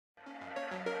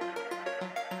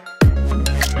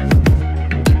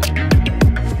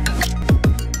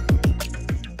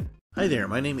Hi there,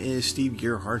 my name is Steve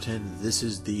Gearhart and this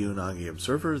is the Unagi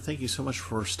Observer. Thank you so much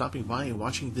for stopping by and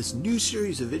watching this new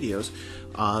series of videos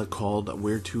called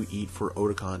Where to Eat for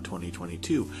Otakon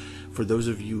 2022. For those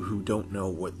of you who don't know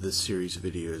what this series of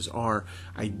videos are,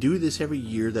 I do this every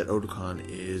year that Otakon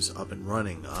is up and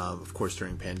running. Of course,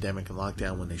 during pandemic and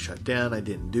lockdown when they shut down, I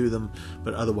didn't do them,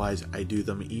 but otherwise I do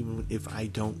them even if I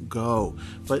don't go.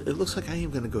 But it looks like I am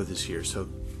going to go this year, so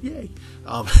yay.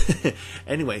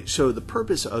 Anyway, so the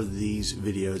purpose of these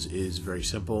videos is very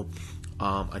simple.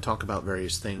 I talk about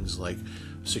various things like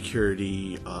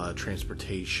security,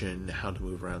 transportation, how to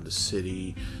move around the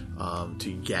city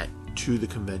to get to the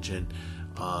convention,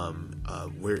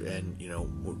 where and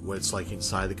what it's like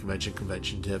inside the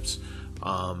convention tips,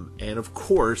 and of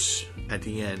course at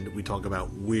the end we talk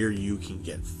about where you can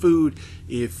get food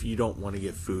if you don't want to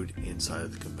get food inside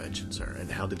of the convention center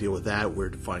and how to deal with that, where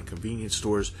to find convenience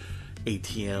stores,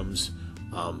 ATMs,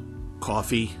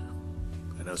 coffee.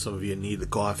 I know some of you need the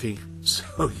coffee,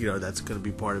 so that's going to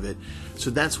be part of it.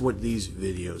 So that's what these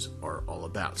videos are all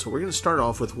about. So we're going to start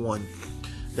off with one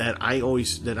that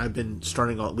I've been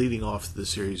leading off the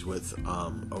series with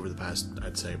over the past,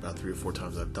 I'd say about 3 or 4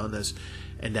 times I've done this,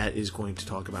 and that is going to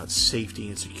talk about safety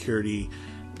and security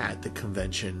at the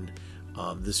convention.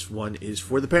 This one is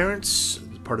for the parents.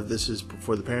 Part of this is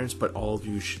for the parents, but all of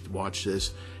you should watch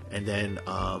this. And then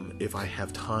if I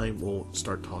have time, we'll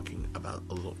start talking about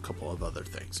a couple of other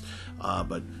things.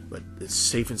 But it's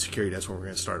safe and security. That's what we're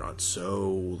going to start on.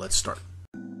 So let's start.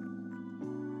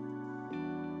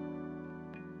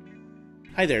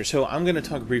 Hi there. So I'm going to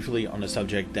talk briefly on a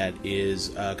subject that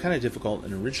is kind of difficult,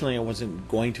 and originally I wasn't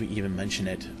going to even mention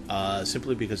it,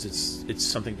 simply because it's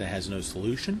something that has no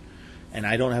solution, and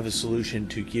I don't have a solution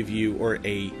to give you or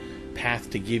a path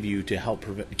to give you to help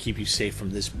keep you safe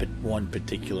from this one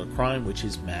particular crime, which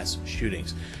is mass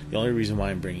shootings. The only reason why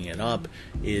I'm bringing it up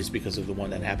is because of the one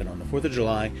that happened on the 4th of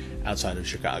July outside of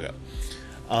Chicago.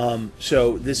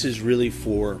 So this is really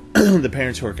for the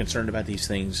parents who are concerned about these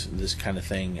things, this kind of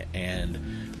thing, and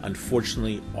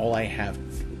unfortunately all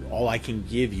I can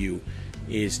give you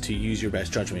is to use your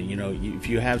best judgment. If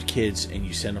you have kids and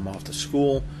you send them off to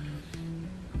school,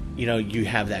 you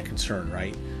have that concern,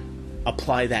 right?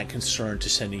 Apply that concern to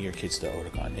sending your kids to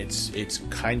Otakon. It's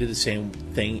kind of the same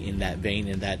thing in that vein,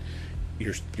 in that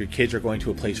your kids are going to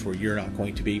a place where you're not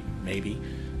going to be, maybe,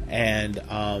 and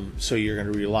so you're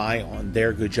going to rely on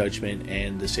their good judgment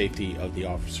and the safety of the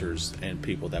officers and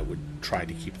people that would try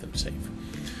to keep them safe.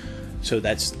 So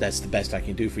that's the best I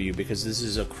can do for you, because this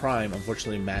is a crime.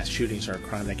 Unfortunately, mass shootings are a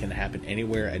crime that can happen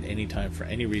anywhere at any time for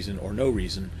any reason or no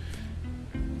reason.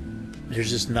 There's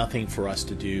just nothing for us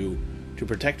to do to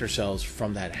protect ourselves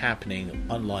from that happening,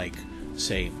 unlike,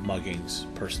 say,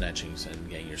 muggings, purse snatchings, and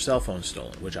getting your cell phone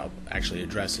stolen, which I'll actually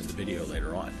address in the video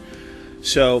later on.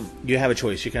 So you have a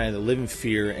choice. You can either live in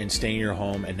fear and stay in your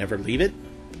home and never leave it,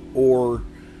 or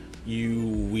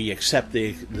we accept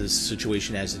the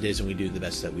situation as it is and we do the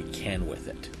best that we can with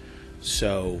it.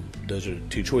 So those are the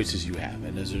 2 choices you have,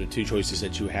 and those are the 2 choices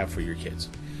that you have for your kids.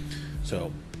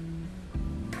 So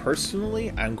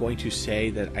personally, I'm going to say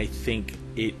that I think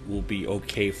it will be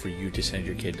okay for you to send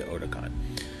your kid to Otakon.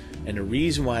 And the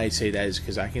reason why I say that is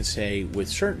because I can say with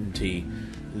certainty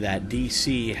that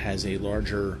DC has a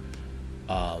larger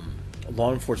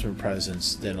law enforcement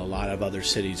presence than a lot of other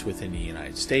cities within the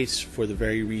United States, for the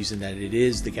very reason that it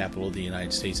is the capital of the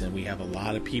United States, and we have a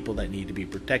lot of people that need to be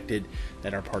protected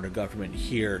that are part of government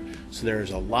here. So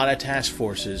there's a lot of task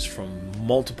forces from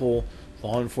multiple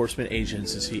law enforcement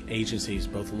agencies,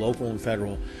 both local and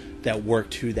federal, that work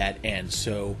to that end.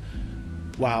 So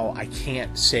while I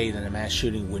can't say that a mass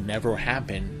shooting would never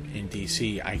happen in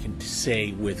DC, I can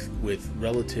say with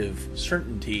relative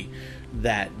certainty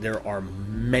that there are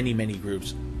many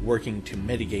groups working to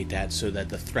mitigate that, so that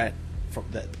the threat from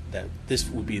that this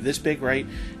would be this big, right,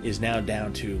 is now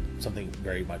down to something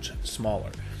very much smaller.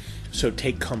 So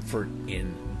take comfort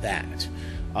in that.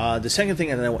 The second thing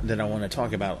that I want to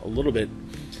talk about a little bit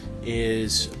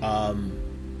is,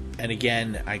 and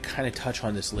again, I kind of touch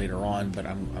on this later on, but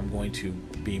I'm going to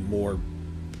be more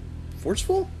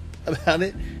forceful about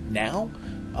it now,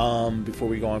 before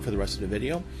we go on for the rest of the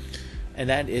video. And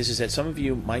that is that some of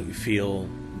you might feel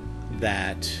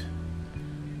that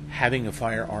having a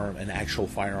firearm, an actual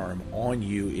firearm on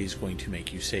you, is going to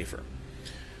make you safer.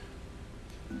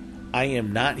 I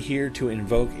am not here to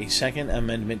invoke a Second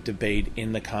Amendment debate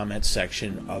in the comments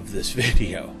section of this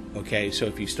video. Okay, so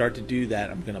if you start to do that,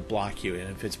 I'm going to block you, and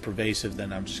if it's pervasive,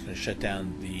 then I'm just going to shut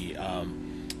down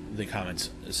the comments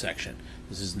section.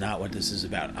 This is not what this is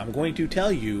about. I'm going to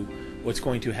tell you what's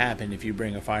going to happen if you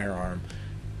bring a firearm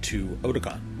to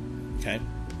Otakon. Okay,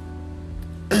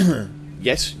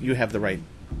 Yes, you have the right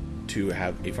to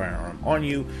have a firearm on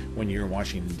you. When you're in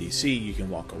Washington, D.C., you can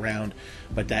walk around,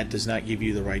 but that does not give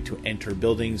you the right to enter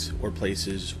buildings or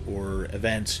places or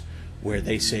events where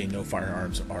they say no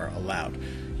firearms are allowed.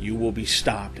 You will be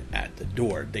stopped at the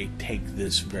door. They take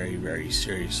this very, very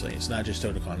seriously. It's not just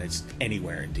Otakon, it's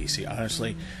anywhere in D.C.,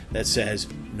 honestly, that says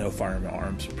no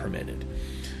firearms permitted.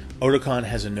 Otakon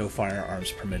has a no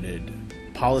firearms permitted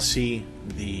policy.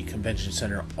 The convention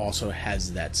center also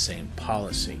has that same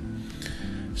policy.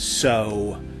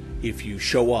 So if you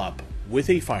show up with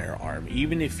a firearm,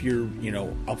 even if you're,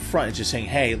 up front just saying,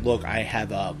 hey, look, I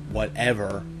have a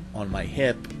whatever on my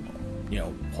hip,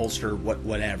 holster,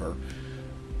 whatever,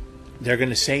 they're going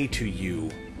to say to you,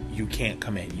 you can't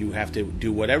come in. You have to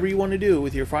do whatever you want to do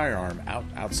with your firearm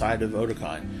outside of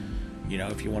Otakon.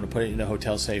 If you want to put it in a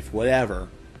hotel safe, whatever,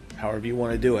 however you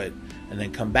want to do it, and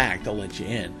then come back, they'll let you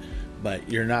in. But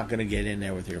you're not going to get in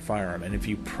there with your firearm. And if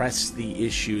you press the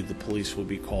issue, the police will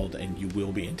be called and you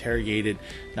will be interrogated.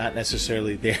 Not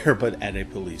necessarily there, but at a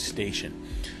police station.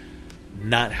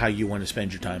 Not how you want to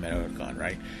spend your time at Otakon,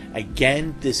 right?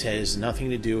 Again, this has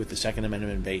nothing to do with the Second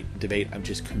Amendment debate. I'm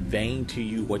just conveying to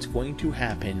you what's going to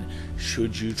happen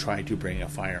should you try to bring a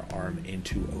firearm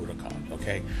into Otakon,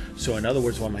 okay? So in other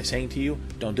words, what am I saying to you?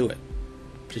 Don't do it.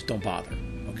 Just don't bother,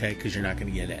 okay? Because you're not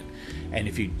going to get in. And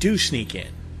if you do sneak in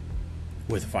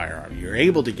with a firearm, you're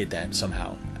able to get that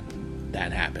somehow,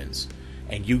 that happens,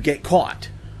 and you get caught,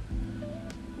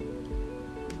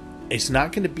 it's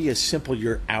not going to be as simple.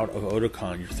 You're out of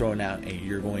Otakon, you're thrown out, and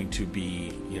you're going to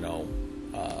be,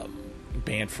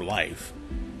 banned for life.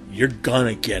 You're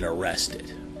gonna get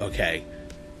arrested, okay?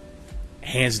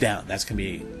 Hands down, that's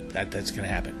gonna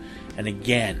happen. And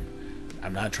again,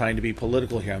 I'm not trying to be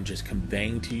political here. I'm just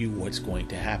conveying to you what's going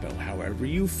to happen. However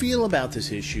you feel about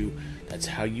this issue, that's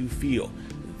how you feel.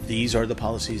 These are the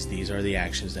policies, these are the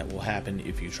actions that will happen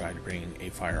if you try to bring a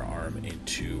firearm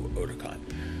into Otakon.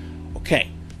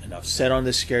 Okay, enough said on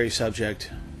this scary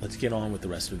subject. Let's get on with the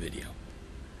rest of the video.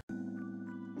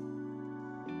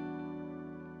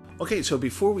 Okay, so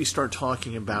before we start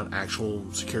talking about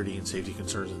actual security and safety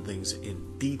concerns and things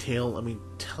in detail, let me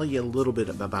tell you a little bit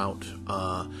about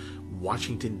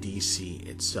Washington, D.C.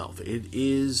 itself. It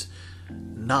is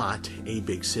not a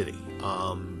big city.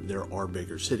 There are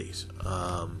bigger cities.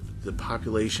 The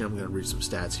population, I'm going to read some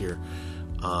stats here.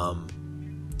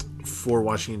 For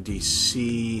Washington,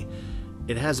 D.C.,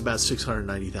 it has about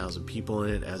 690,000 people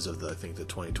in it as of, I think, the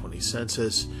 2020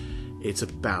 census. It's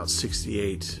about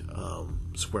 68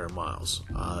 square miles.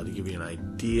 To give you an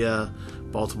idea,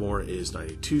 Baltimore is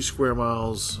 92 square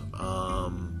miles.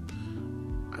 I'm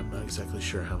not exactly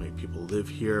sure how many people live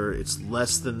here. It's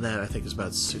less than that. I think it's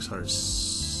about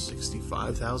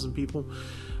 665,000 people.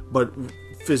 But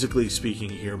physically speaking,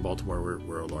 here in Baltimore,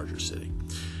 we're a larger city.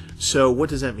 So what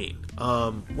does that mean?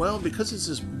 Well, because this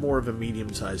is more of a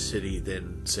medium-sized city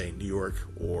than, say, New York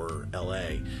or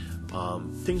LA,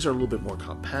 things are a little bit more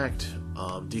compact.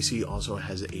 DC also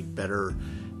has a better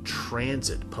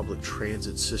public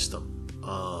transit system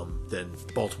than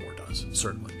Baltimore does,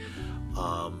 certainly.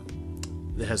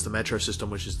 It has the metro system,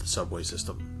 which is the subway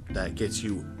system, that gets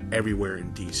you everywhere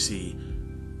in DC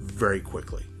very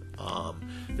quickly.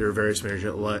 There are various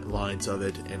major lines of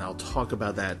it, and I'll talk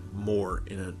about that more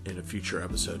in a future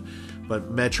episode. But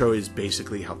metro is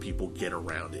basically how people get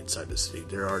around inside the city.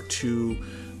 There are two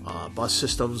bus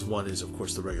systems. One is, of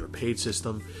course, the regular paid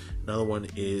system. Another one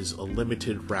is a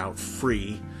limited route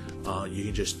free. You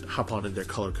can just hop on it. They're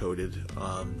color-coded,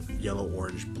 yellow,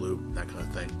 orange, blue, that kind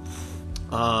of thing.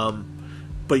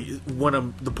 But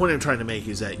the point I'm trying to make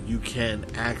is that you can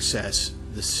access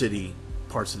the city,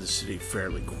 parts of the city,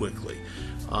 fairly quickly.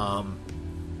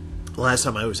 Last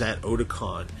time I was at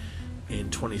Otakon in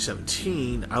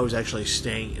 2017, I was actually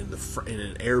staying in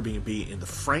an Airbnb in the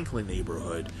Franklin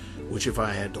neighborhood, which if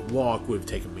I had to walk would have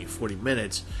taken me 40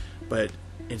 minutes, but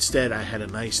instead I had a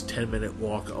nice 10-minute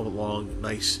walk along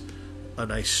a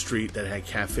nice street that had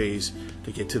cafes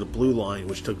to get to the Blue Line,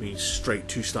 which took me straight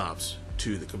 2 stops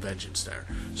to the convention center.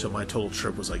 So my total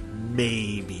trip was like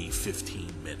maybe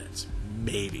 15 minutes,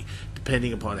 maybe,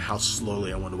 depending upon how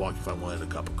slowly I wanted to walk, if I wanted a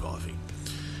cup of coffee.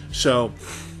 So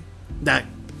that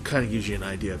kind of gives you an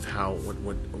idea of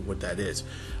what that is.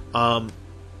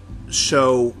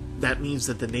 So that means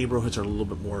that the neighborhoods are a little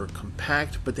bit more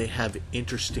compact, but they have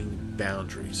interesting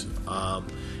boundaries.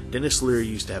 Dennis Leary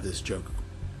used to have this joke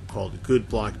called good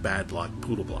block, bad block,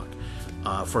 poodle block.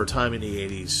 For a time in the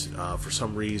 80s, for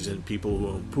some reason, people who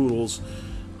own poodles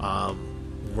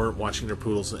weren't watching their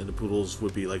poodles, and the poodles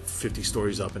would be like 50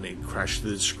 stories up, and they'd crash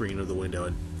through the screen of the window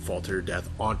and fall to their death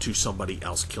onto somebody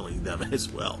else, killing them as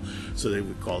well. So they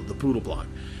would call it the poodle block.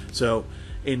 So,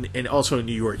 and also in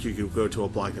New York, you could go to a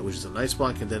block that was just a nice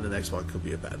block, and then the next block could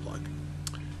be a bad block.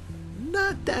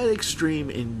 Not that extreme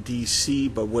in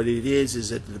DC, but what it is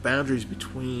that the boundaries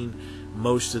between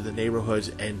most of the neighborhoods,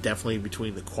 and definitely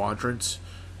between the quadrants,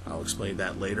 I'll explain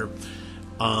that later,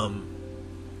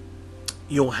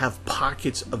 you'll have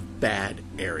pockets of bad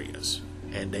areas,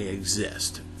 and they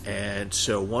exist. And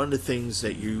so one of the things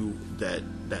that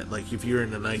like if you're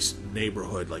in a nice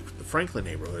neighborhood like the Franklin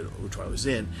neighborhood, which I was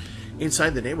in,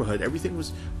 inside the neighborhood everything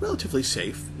was relatively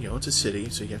safe. It's a city,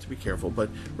 so you have to be careful, but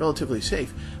relatively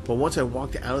safe. But once I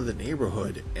walked out of the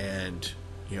neighborhood and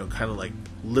kind of like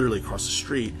literally across the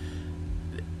street,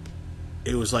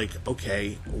 it was like,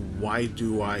 okay, why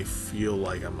do I feel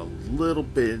like I'm a little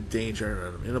bit in danger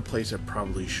and I'm in a place I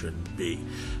probably shouldn't be?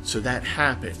 So that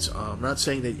happens. I'm not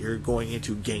saying that you're going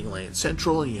into Gangland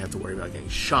Central and you have to worry about getting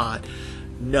shot.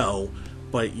 No,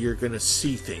 but you're going to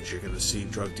see things. You're going to see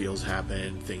drug deals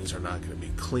happen. Things are not going to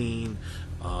be clean.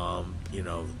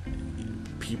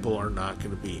 People are not going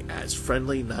to be as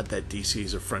friendly. Not that DC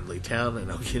is a friendly town,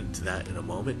 and I'll get into that in a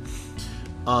moment.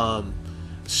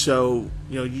 So,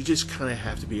 you just kind of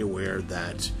have to be aware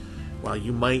that while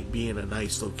you might be in a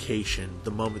nice location,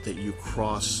 the moment that you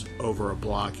cross over a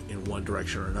block in one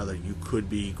direction or another, you could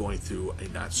be going through a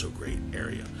not-so-great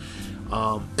area.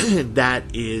 That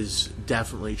is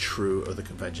definitely true of the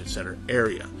convention center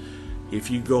area. If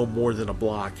you go more than a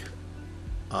block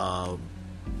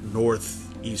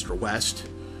north, east, or west,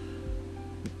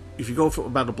 if you go for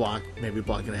about a block, maybe a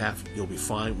block and a half, you'll be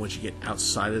fine. Once you get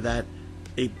outside of that,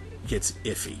 it gets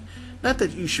iffy. Not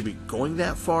that you should be going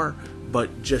that far,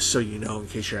 but just so you know, in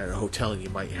case you're at a hotel and you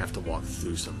might have to walk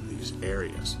through some of these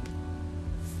areas.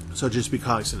 So just be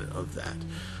cognizant of that.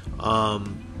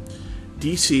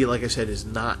 DC, like I said, is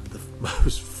not the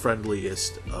most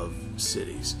friendliest of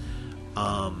cities.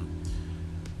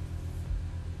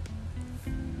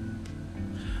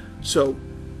 So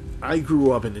I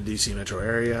grew up in the DC metro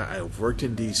area. I've worked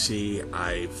in DC.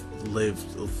 I've lived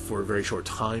for a very short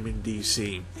time in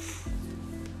DC.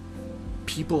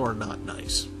 People are not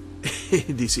nice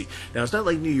in DC. Now, it's not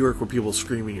like New York where people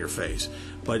scream in your face,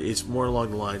 but it's more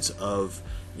along the lines of,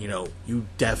 you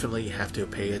definitely have to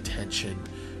pay attention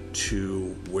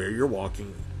to where you're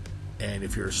walking. And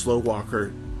if you're a slow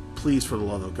walker, please, for the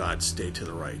love of God, stay to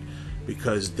the right,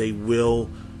 because they will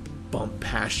bump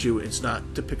past you. It's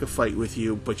not to pick a fight with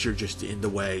you, but you're just in the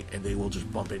way, and they will just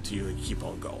bump into you and keep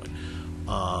on going.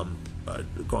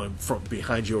 Going from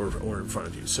behind you or in front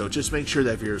of you. So just make sure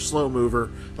that if you're a slow mover,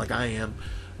 like I am,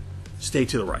 stay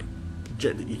to the right.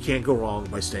 You can't go wrong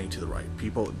by staying to the right.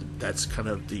 People, that's kind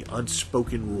of the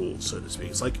unspoken rule, so to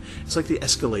speak. It's like the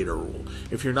escalator rule.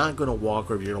 If you're not going to walk,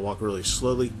 or if you're going to walk really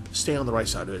slowly, stay on the right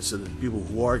side of it, so that the people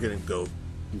who are going to go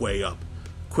way up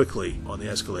quickly on the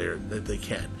escalator, that they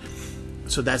can.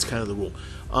 So that's kind of the rule.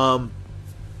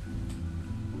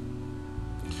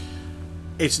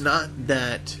 It's not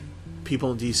that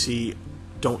people in DC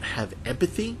don't have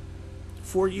empathy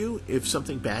for you if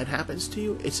something bad happens to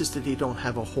you. It's just that they don't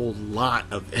have a whole lot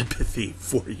of empathy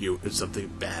for you if something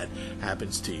bad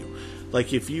happens to you.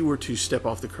 Like if you were to step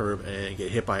off the curb and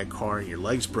get hit by a car and your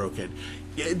leg's broken,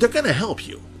 they're going to help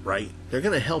you, right? They're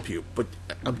going to help you. But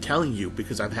I'm telling you,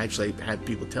 because I've actually had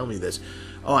people tell me this,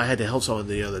 oh, I had to help someone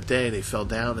the other day, they fell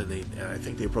down and I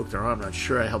think they broke their arm. I'm not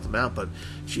sure I helped them out, but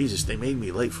Jesus, they made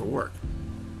me late for work.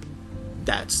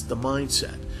 That's the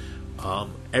mindset.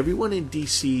 Everyone in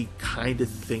DC kind of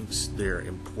thinks they're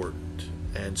important,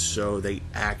 and so they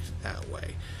act that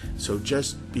way. So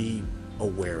just be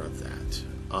aware of that.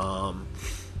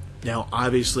 Now,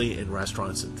 obviously, in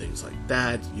restaurants and things like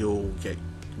that, you'll get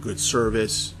good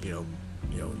service.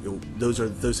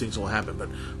 Those things will happen. But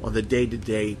on the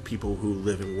day-to-day, people who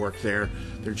live and work there,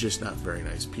 they're just not very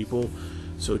nice people.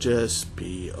 So just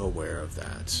be aware of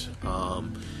that.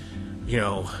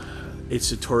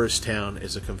 It's a tourist town,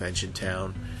 it's a convention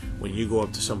town. When you go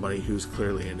up to somebody who's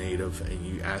clearly a native and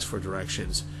you ask for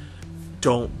directions,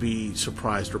 don't be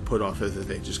surprised or put off if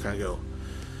they just kind of go,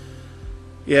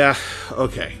 yeah,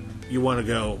 okay. You want to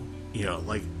go,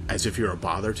 like as if you're a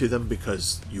bother to them,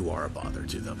 because you are a bother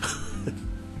to them.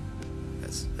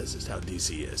 That's just how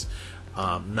DC is.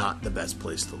 Not the best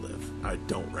place to live. I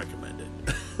don't recommend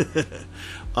it.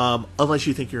 Unless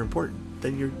you think you're important,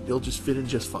 then you'll just fit in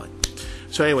just fine.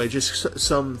 So anyway, just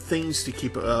some things to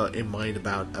keep in mind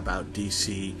about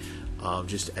DC,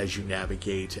 just as you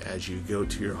navigate, as you go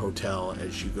to your hotel,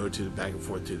 as you go to the back and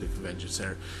forth to the convention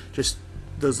center. Just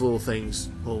those little things,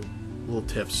 little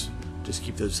tips, Just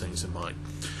keep those things in mind.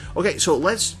 Okay, so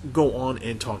let's go on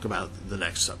and talk about the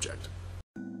next subject.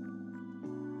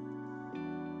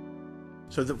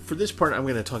 So for this part, I'm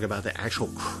going to talk about the actual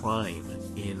crime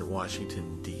in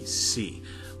Washington, D.C.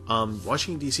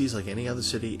 Washington, D.C. is like any other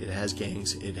city. It has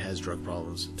gangs. It has drug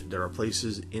problems. There are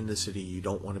places in the city you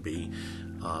don't want to be.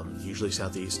 Usually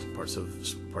southeast, parts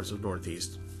of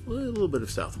northeast, a little bit of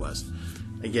southwest.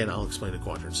 Again, I'll explain the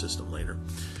quadrant system later.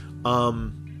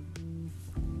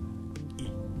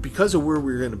 Because of where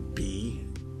we're going to be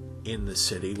in the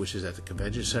city, which is at the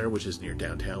convention center, which is near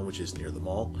downtown, which is near the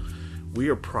mall, we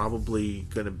are probably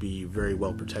going to be very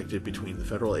well protected between the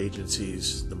federal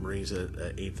agencies, the Marines at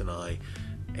 8th and I,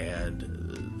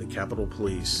 and the Capitol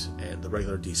Police and the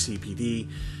regular DCPD.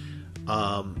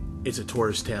 It's a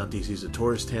tourist town. DC is a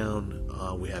tourist town.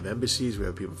 We have embassies. We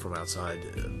have people from outside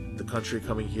the country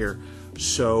coming here.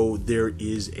 So there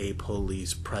is a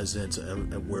police presence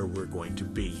at where we're going to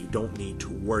be. You don't need to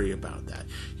worry about that.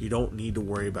 You don't need to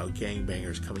worry about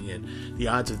gangbangers coming in. The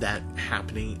odds of that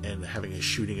happening and having a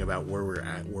shooting about where we're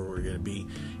at, where we're going to be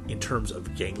in terms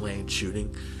of gangland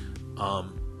shooting,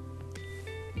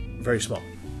 very small.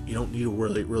 You don't need to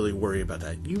really worry about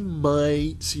that. You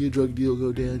might see a drug deal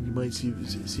go down. You might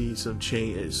see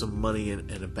some money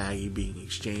and a baggie being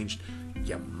exchanged.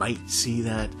 You might see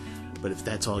that, but if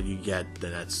that's all you get,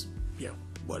 then that's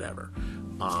whatever.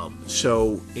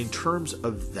 So in terms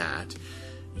of that,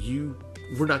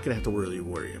 we're not going to have to really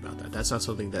worry about that. That's not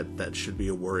something that should be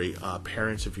a worry.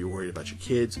 Parents, if you're worried about your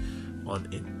kids,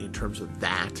 in terms of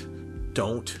that,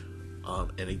 don't.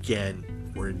 And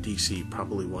again, we're in DC,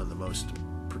 probably one of the most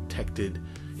protected,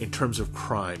 in terms of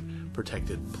crime,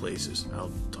 protected places.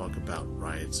 I'll talk about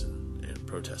riots and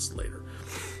protests later.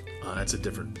 That's a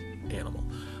different animal.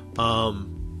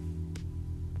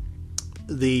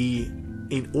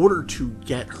 In order to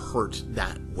get hurt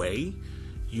that way,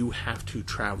 you have to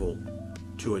travel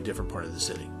to a different part of the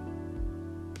city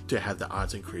to have the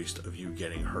odds increased of you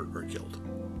getting hurt or killed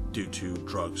due to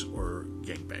drugs or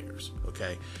gangbangers.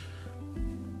 Okay?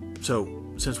 So,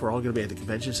 since we're all going to be at the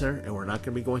convention center and we're not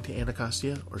going to be going to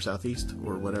Anacostia or Southeast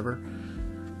or whatever,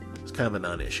 it's kind of a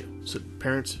non-issue. So,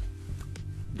 parents,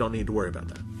 don't need to worry about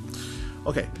that.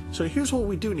 Okay, so here's what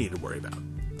we do need to worry about.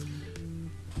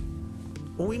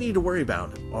 What we need to worry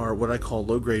about are what I call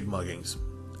low-grade muggings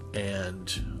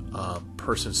and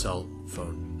person cell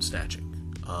phone snatching.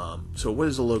 So, what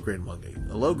is a low-grade mugging?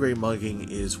 A low-grade mugging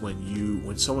is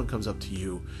when someone comes up to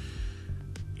you.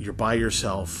 You're by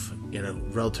yourself in a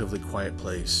relatively quiet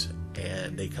place,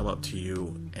 and they come up to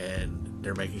you, and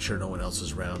they're making sure no one else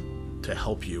is around to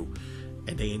help you,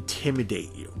 and they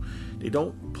intimidate you. They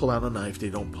don't pull out a knife, they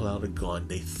don't pull out a gun,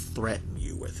 they threaten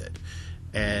you with it.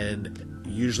 And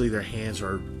usually their hands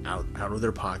are out of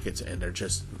their pockets, and they're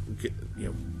just,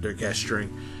 they're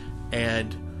gesturing,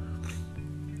 and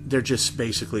they're just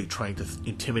basically trying to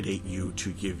intimidate you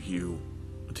to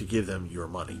give them your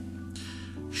money.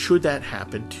 Should that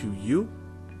happen to you,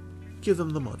 give them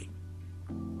the money.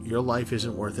 Your life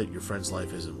isn't worth it. Your friend's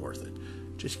life isn't worth it.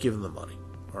 Just give them the money.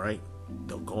 All right?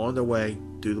 They'll go on their way,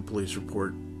 do the police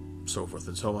report, so forth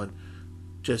and so on.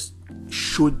 Just,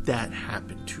 should that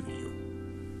happen to you,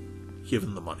 give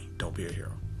them the money. Don't be a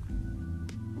hero.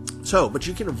 So, but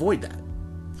you can avoid that.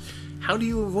 How do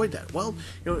you avoid that? Well,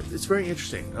 it's very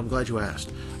interesting. I'm glad you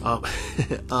asked.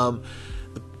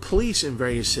 The police in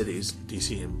various cities,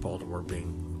 DC and Baltimore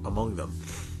being among them,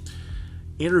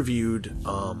 interviewed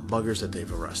muggers that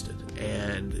they've arrested,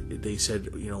 and they said,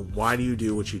 why do you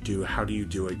do what you do? How do you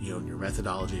do it? Your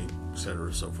methodology,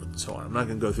 etc., so forth and so on. I'm not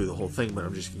going to go through the whole thing, but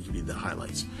I'm just going to give you the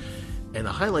highlights. And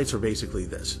the highlights are basically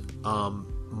this: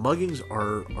 muggings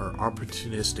are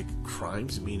opportunistic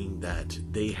crimes, meaning that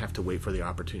they have to wait for the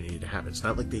opportunity to happen. It's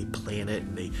not like they plan it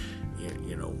and they,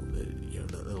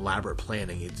 the elaborate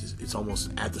planning. It's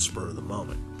almost at the spur of the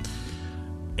moment.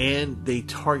 And the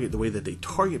way that they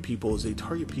target people is they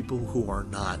target people who are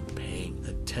not paying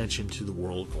attention to the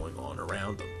world going on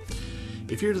around them.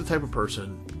 If you're the type of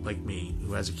person like me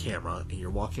who has a camera and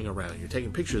you're walking around, you're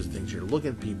taking pictures of things, you're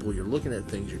looking at people, you're looking at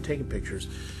things, you're taking pictures,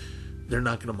 they're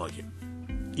not going to mug you.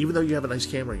 Even though you have a nice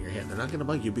camera in your hand, they're not going to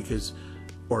mug you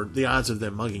or the odds of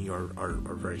them mugging you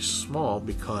are very small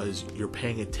because you're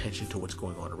paying attention to what's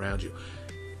going on around you.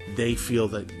 They feel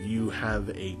that you have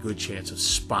a good chance of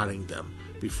spotting them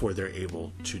before they're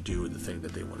able to do the thing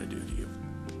that they want to do to you.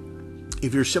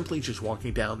 If you're simply just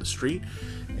walking down the street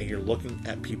and you're looking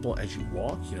at people as you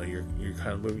walk, you're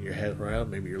kind of moving your head around,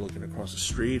 maybe you're looking across the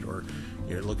street or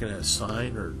you're looking at a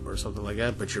sign or something like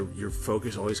that, but your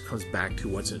focus always comes back to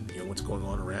what's going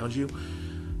on around you.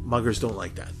 Muggers don't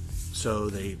like that, so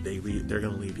they're going to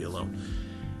leave you alone.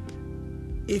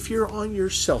 If you're on your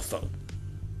cell phone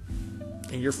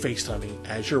and you're FaceTiming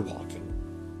as you're walking,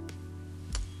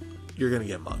 you're going to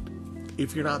get mugged.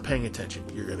 If you're not paying attention,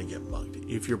 you're going to get mugged.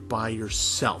 If you're by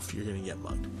yourself, you're going to get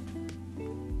mugged.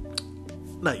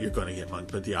 Not you're going to get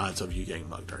mugged, but the odds of you getting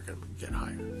mugged are going to get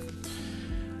higher.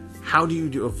 How do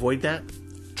you avoid that?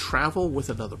 Travel with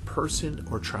another person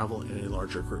or travel in a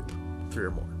larger group, 3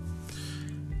 or more.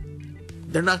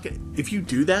 They're not going. If you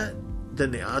do that,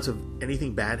 then the odds of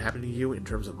anything bad happening to you in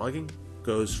terms of mugging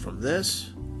goes from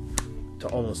this to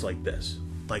almost like this.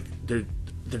 Like they're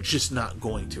just not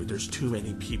going to. There's too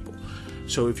many people.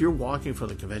 So if you're walking from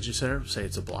the convention center, say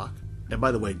it's a block, and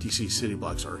by the way, DC city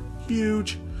blocks are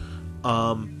huge.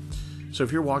 So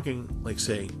if you're walking, like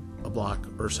say a block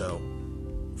or so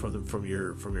from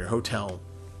your hotel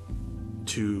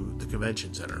to the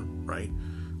convention center, right?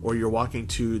 Or you're walking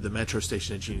to the metro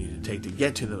station that you need to take to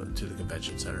get to the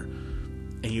convention center,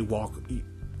 and you walk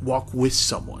with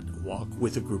someone, walk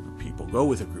with a group of people, go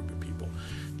with a group of people.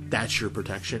 That's your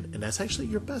protection, and that's actually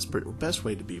your best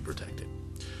way to be protected.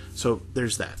 So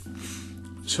there's that.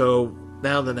 So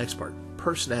now the next part: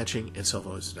 purse snatching and cell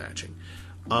phone snatching.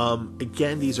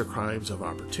 Again, these are crimes of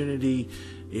opportunity.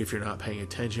 If you're not paying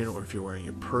attention, or if you're wearing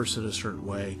your purse in a certain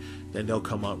way, then they'll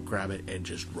come up, grab it, and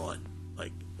just run.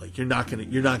 Like you're not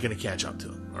gonna catch up to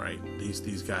them. All right,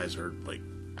 these guys are like,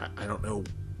 I don't know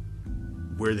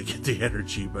where they get the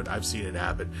energy, but I've seen it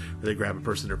happen. Where they grab a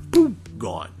person, they're boom,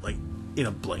 gone, like in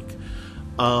a blink.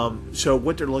 So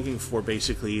what they're looking for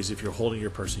basically is if you're holding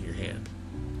your purse in your hand,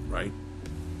 right?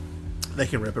 They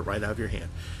can rip it right out of your hand.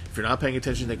 If you're not paying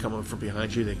attention, they come up from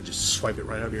behind you. They can just swipe it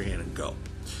right out of your hand and go.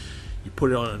 You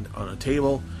put it on a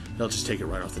table, they'll just take it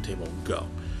right off the table and go.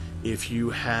 If you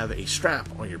have a strap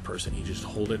on your purse and you just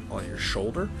hold it on your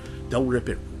shoulder, they'll rip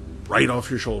it right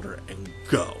off your shoulder and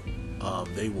go.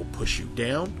 They will push you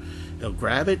down. They'll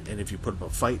grab it, and if you put up a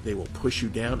fight, they will push you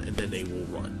down, and then they will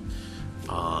run.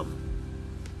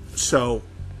 So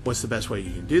what's the best way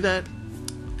you can do that?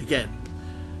 Again,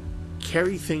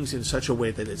 carry things in such a way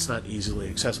that it's not easily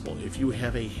accessible. If you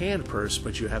have a hand purse,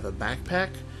 but you have a backpack,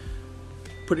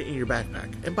 put it in your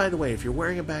backpack. And by the way, if you're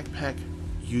wearing a backpack,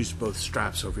 use both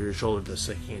straps over your shoulder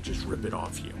so they can't just rip it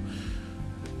off you.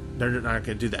 They're not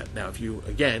going to do that. Now, if you,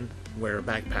 again, wear a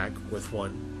backpack with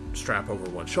one strap over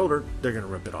one shoulder, they're going to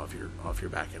rip it off your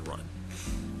back and run.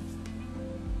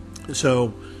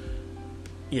 So,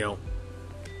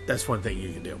 that's one thing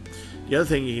you can do. The other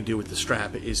thing you can do with the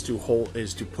strap is to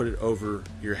put it over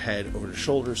your head, over the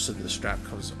shoulders, so that the strap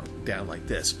comes down like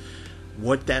this.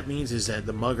 What that means is that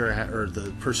the mugger or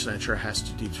the purse snatcher has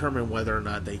to determine whether or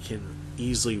not they can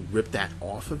easily rip that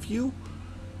off of you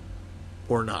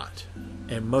or not.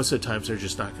 And most of the times they're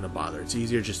just not going to bother. It's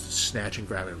easier just to snatch and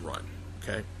grab and run.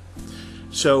 Okay?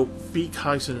 So be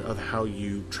cognizant of how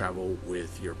you travel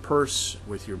with your purse,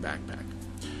 with your backpack.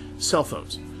 Cell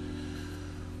phones.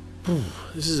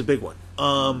 This is a big one.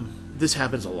 This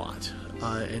happens a lot.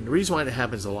 And the reason why it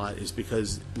happens a lot is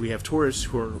because we have tourists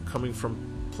who are coming from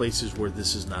places where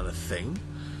this is not a thing.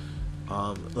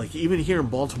 Like even here in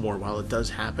Baltimore, while it does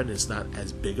happen, it's not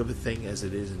as big of a thing as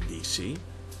it is in DC.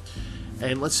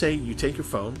 And let's say you take your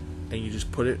phone and you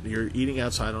just put it, you're eating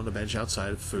outside on the bench outside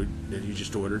of food that you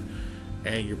just ordered,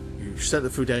 and you set the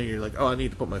food down and you're like, oh, I need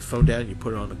to put my phone down. You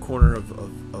put it on the corner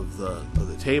of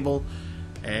the table,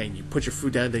 and you put your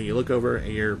food down, then you look over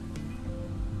and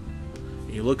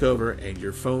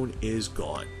your phone is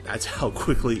gone. That's how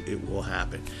quickly it will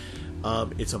happen.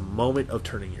 It's a moment of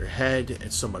turning your head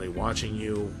and somebody watching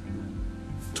you,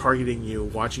 targeting you,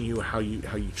 watching you, how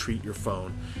you treat your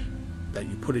phone, that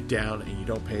you put it down and you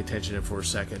don't pay attention for a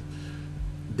second.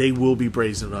 They will be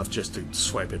brazen enough just to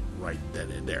swipe it right then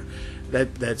and there.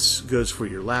 That goes for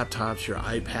your laptops, your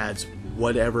iPads,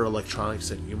 whatever electronics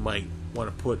that you might want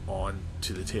to put on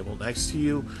to the table next to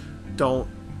you. Don't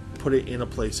put it in a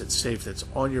place that's safe, that's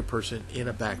on your person, in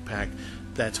a backpack,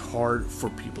 that's hard for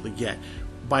people to get.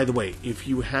 By the way, if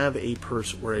you have a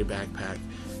purse or a backpack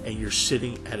and you're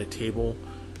sitting at a table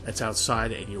that's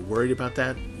outside and you're worried about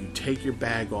that, you take your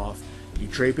bag off, you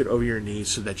drape it over your knees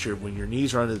so that when your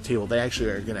knees are under the table, they actually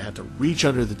are going to have to reach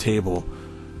under the table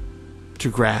to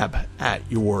grab at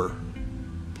your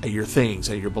things,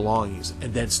 at your belongings,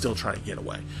 and then still try to get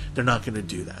away. They're not going to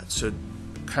do that. So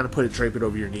kind of drape it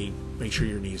over your knee, make sure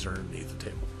your knees are underneath the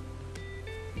table.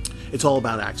 It's all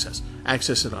about access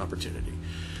and opportunity.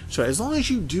 So as long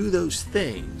as you do those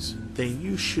things, then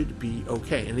you should be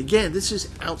okay. And again, this is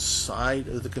outside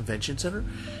of the convention center,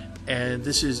 and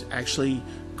this is actually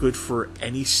good for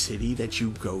any city that you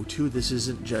go to. This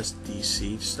isn't just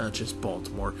DC. It's not just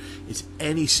Baltimore. It's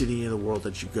any city in the world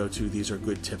that you go to. These are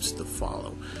good tips to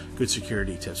follow. Good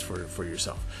security tips for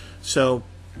yourself. So,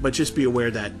 but just be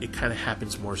aware that it kind of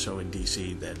happens more so in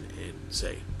DC than in,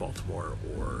 say, Baltimore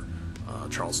or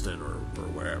Charleston or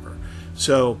wherever.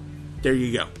 So, there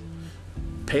you go.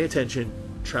 Pay attention.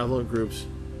 Travel in groups.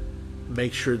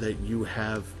 Make sure that you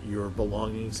have your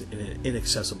belongings in an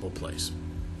inaccessible place.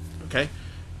 Okay?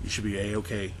 You should be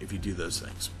A-okay if you do those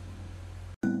things.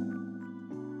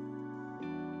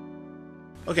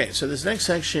 Okay, so this next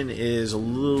section is a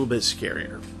little bit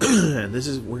scarier. And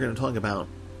we're going to talk about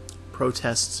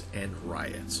protests and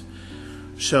riots.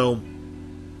 So,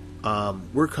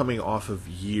 we're coming off of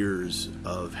years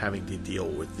of having to deal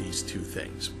with these two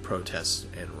things, protests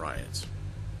and riots.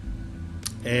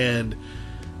 And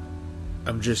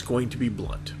I'm just going to be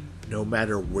blunt. No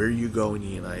matter where you go in the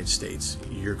United States,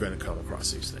 you're going to come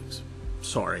across these things.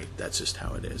 Sorry, that's just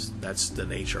how it is. That's the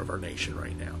nature of our nation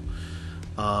right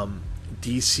now.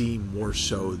 DC more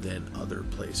so than other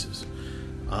places.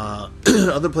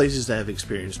 Other places that have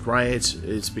experienced riots,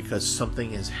 it's because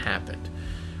something has happened.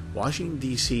 Washington,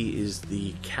 D.C. is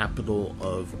the capital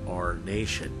of our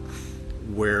nation,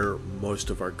 where most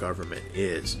of our government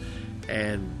is.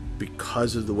 And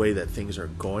because of the way that things are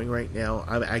going right now,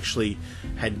 I've actually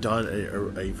had done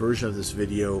a version of this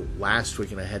video last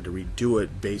week, and I had to redo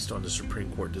it based on the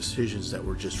Supreme Court decisions that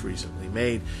were just recently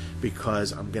made,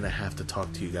 because I'm going to have to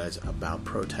talk to you guys about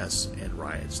protests and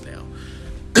riots now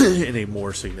in a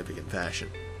more significant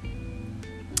fashion.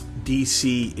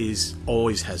 DC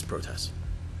always has protests.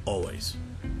 Always.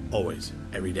 Always.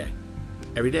 Every day.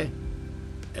 Every day.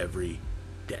 Every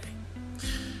day.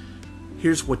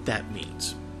 Here's what that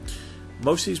means.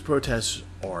 Most of these protests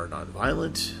are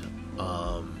nonviolent.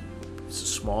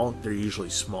 They're usually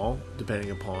small, depending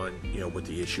upon what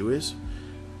the issue is.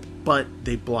 But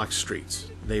they block streets.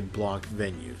 They block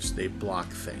venues. They block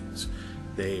things.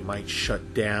 They might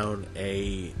shut down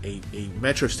a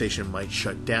metro station might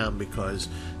shut down because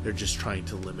they're just trying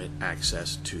to limit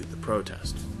access to the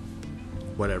protest,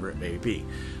 whatever it may be.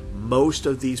 Most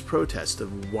of these protests, the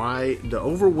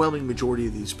overwhelming majority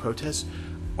of these protests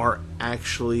are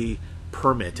actually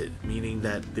permitted, meaning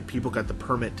that the people got the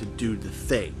permit to do the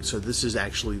thing. So this is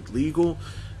actually legal.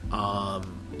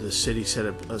 The city set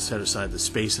aside the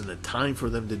space and the time for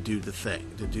them to do the thing,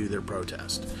 to do their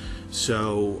protest.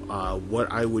 So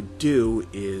what I would do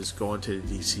is go onto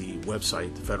the DC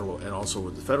website, the federal, and also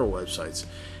with the federal websites,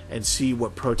 and see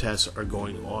what protests are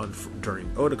going on during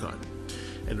Otakon.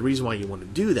 And the reason why you want to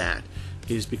do that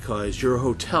is because your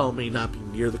hotel may not be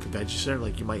near the convention center.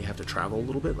 Like, you might have to travel a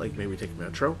little bit, like maybe take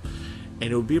metro.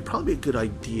 And it would be probably a good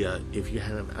idea if you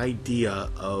had an idea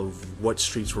of what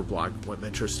streets were blocked, what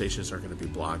metro stations are going to be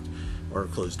blocked or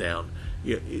closed down,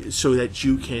 so that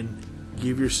you can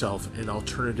give yourself an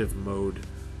alternative mode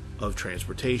of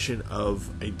transportation, of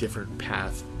a different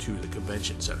path to the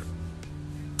convention center.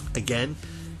 Again,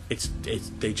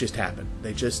 they just happen.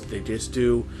 They just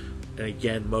do. And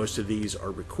again, most of these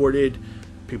are recorded.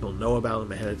 People know about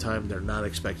them ahead of time. They're not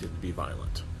expected to be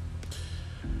violent.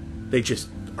 They just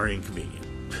are inconvenient.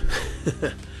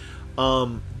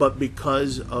 But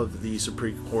because of the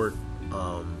Supreme Court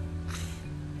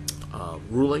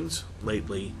rulings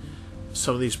lately,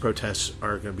 some of these protests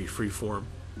are going to be free-form,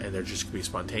 and they're just going to be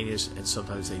spontaneous, and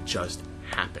sometimes they just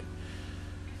happen.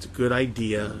 It's a good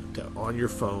idea to, on your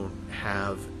phone,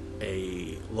 have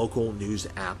a local news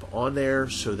app on there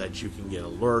so that you can get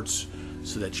alerts,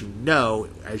 so that you know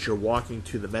as you're walking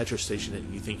to the metro station that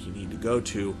you think you need to go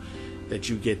to, that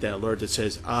you get that alert that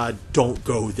says, don't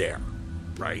go there,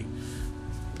 right?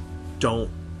 Don't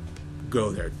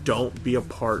go there. Don't be a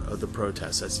part of the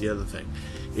protest. That's the other thing.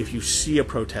 If you see a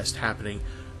protest happening,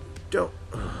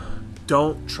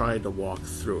 don't try to walk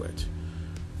through it.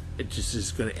 It just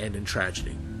is going to end in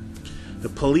tragedy. The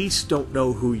police don't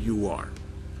know who you are.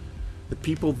 The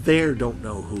people there don't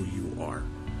know who you are.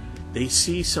 They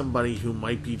see somebody who you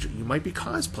might be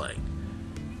cosplaying.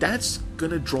 That's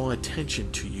going to draw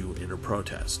attention to you in a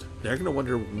protest. They're going to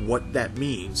wonder what that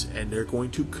means, and they're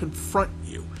going to confront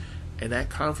you. And that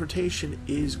confrontation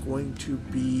is going to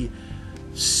be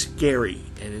scary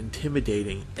and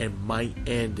intimidating, and might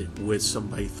end with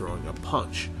somebody throwing a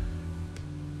punch.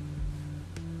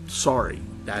 Sorry,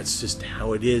 that's just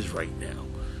how it is right now.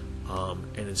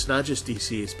 And it's not just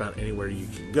DC, it's about anywhere you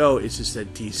can go. It's just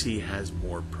that DC has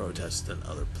more protests than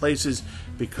other places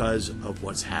because of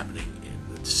what's happening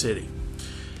in the city.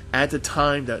 At the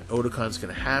time that Otakon is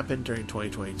going to happen during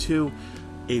 2022,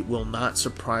 it will not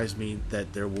surprise me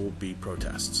that there will be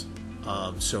protests.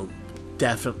 So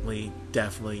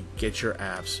definitely get your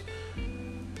apps.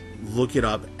 Look it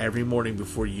up every morning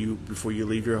before you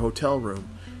leave your hotel room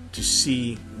to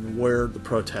see where the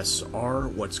protests are,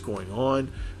 what's going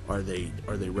on. Are they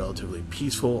relatively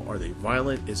peaceful? Are they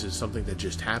violent? Is it something that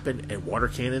just happened and water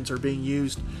cannons are being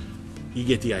used? You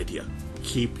get the idea.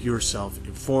 Keep yourself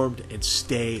informed and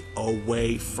stay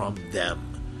away from them.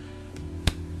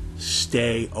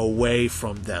 Stay away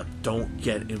from them. Don't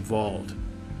get involved.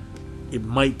 It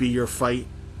might be your fight,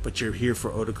 but you're here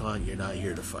for Otakon. You're not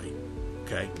here to fight.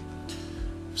 Okay?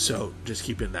 So just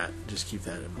keep that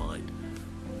in mind.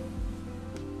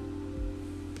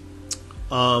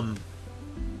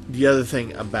 The other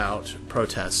thing about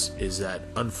protests is that,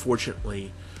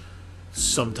 unfortunately,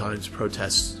 sometimes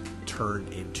protests turn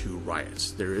into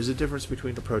riots. There is a difference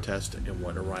between a protest and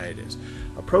what a riot is.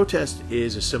 A protest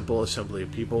is a simple assembly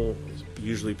of people,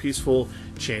 usually peaceful,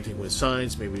 chanting with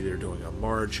signs. Maybe they're doing a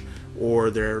march, or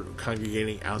they're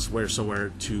congregating elsewhere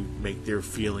somewhere to make their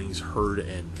feelings heard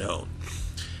and known.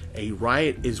 A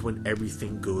riot is when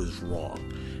everything goes wrong,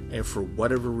 and for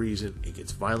whatever reason it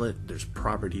gets violent. There's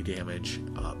property damage,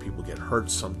 people get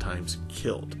hurt, sometimes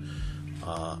killed.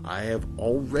 I have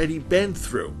already been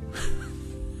through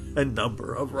a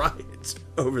number of riots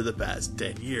over the past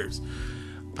 10 years.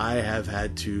 I have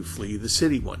had to flee the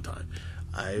city one time.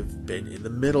 I've been in the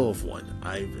middle of one.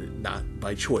 I've not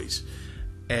by choice,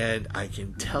 and I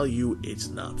can tell you it's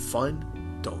not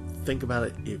fun. Don't think about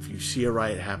it. If you see a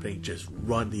riot happening, just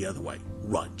run the other way.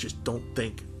 Run. Just don't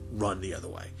think. Run the other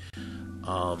way.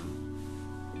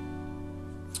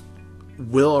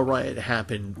 Will a riot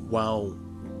happen while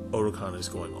Otakon is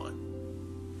going on?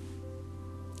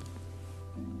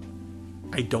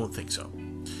 I don't think so.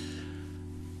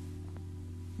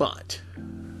 But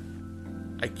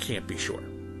I can't be sure.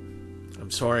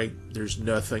 I'm sorry. There's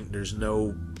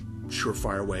no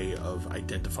surefire way of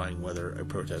identifying whether a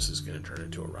protest is going to turn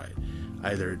into a riot.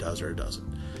 Either it does or it doesn't.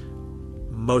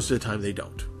 Most of the time they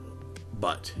don't.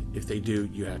 But if they do,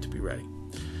 you have to be ready.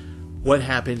 What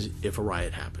happens if a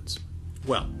riot happens?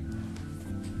 Well,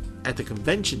 at the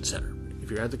convention center,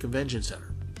 if you're at the convention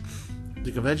center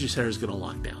is going to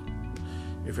lock down.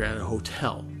 If you're at a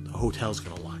hotel, the hotel's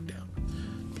going to lock down.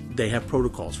 They have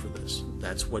protocols for this.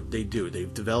 That's what they do.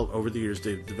 Over the years,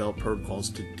 they've developed protocols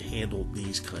to handle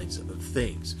these kinds of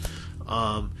things.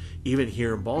 Even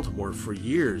here in Baltimore, for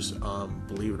years,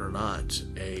 believe it or not,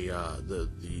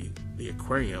 the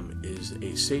aquarium is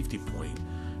a safety point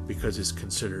because it's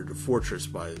considered a fortress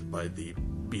by the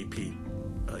BP,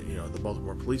 the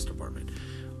Baltimore Police Department.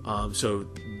 So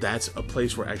that's a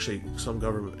place where actually some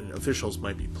government officials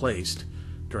might be placed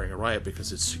during a riot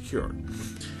because it's secure.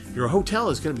 Your hotel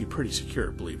is going to be pretty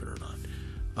secure, believe it or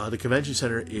not. The convention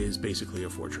center is basically a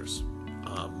fortress,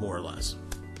 more or less.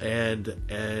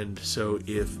 And so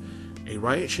if a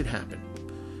riot should happen,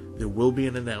 there will be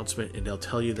an announcement, and they'll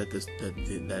tell you that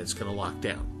it's going to lock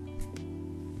down.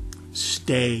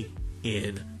 Stay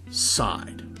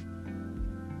inside.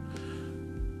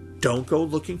 Don't go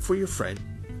looking for your friend.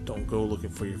 Don't go looking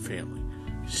for your family.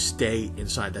 Stay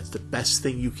inside. That's the best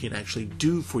thing you can actually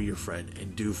do for your friend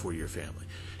and do for your family,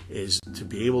 is to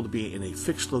be able to be in a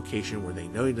fixed location where they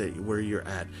know where you're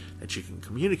at, that you can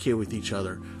communicate with each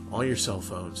other on your cell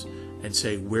phones and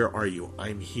say, where are you?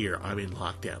 I'm here. I'm in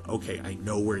lockdown. Okay, I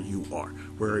know where you are.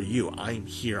 Where are you? I'm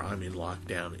here. I'm in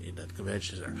lockdown in the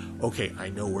convention center. Okay, I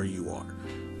know where you are.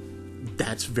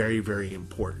 That's very, very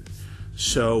important.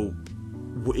 So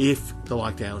if the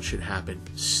lockdown should happen,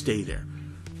 stay there.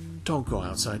 Don't go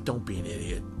outside. Don't be an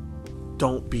idiot.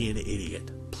 Don't be an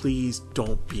idiot. Please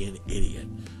don't be an idiot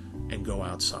and go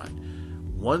outside.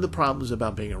 One of the problems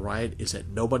about being a riot is that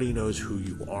nobody knows who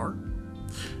you are.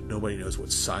 Nobody knows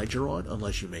what side you're on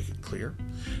unless you make it clear.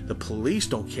 The police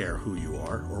don't care who you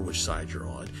are or which side you're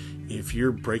on. If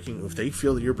they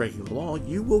feel that you're breaking the law,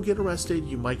 you will get arrested.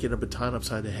 You might get a baton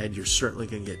upside the head. You're certainly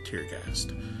going to get tear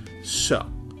gassed. So,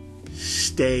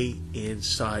 stay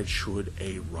inside should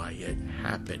a riot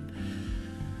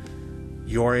happen.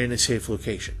 You're in a safe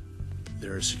location.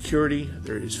 There is security,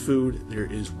 there is food,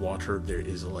 there is water, there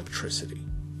is electricity.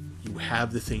 You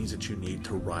have the things that you need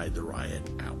to ride the riot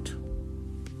out.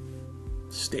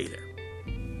 Stay there.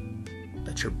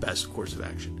 That's your best course of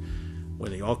action.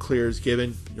 When the all clear is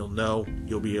given, you'll know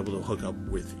you'll be able to hook up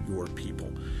with your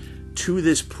people. To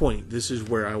this point, this is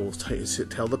where I will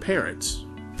tell the parents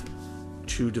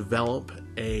to develop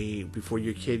before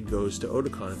your kid goes to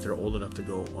Otakon, if they're old enough to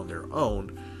go on their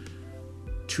own,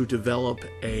 to develop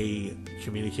a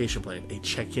communication plan, a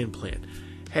check-in plan.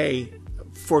 Hey,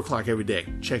 4 o'clock every day,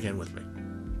 check in with me.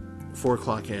 4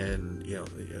 o'clock and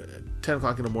 10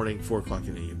 o'clock in the morning, 4 o'clock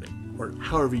in the evening, or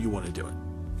however you want to do it.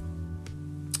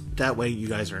 that way you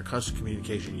guys are in constant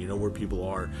communication. You know where people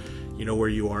are, you know where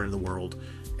you are in the world,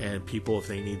 and people, if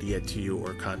they need to get to you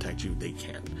or contact you, they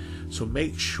can. So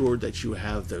make sure that you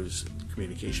have those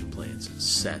communication plans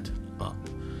set up.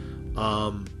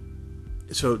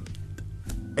 So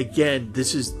again,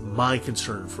 this is my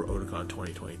concern for Otakon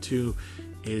 2022,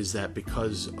 is that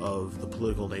because of the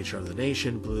political nature of the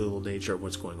nation, political nature of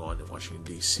what's going on in Washington,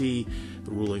 D.C.,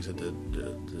 the rulings that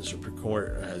the Supreme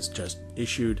Court has just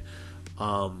issued,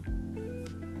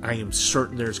 I am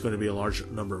certain there's going to be a large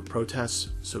number of protests,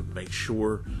 so make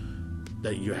sure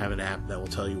that you have an app that will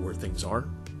tell you where things are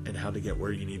and how to get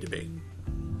where you need to be.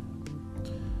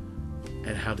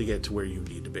 And how to get to where you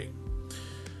need to be.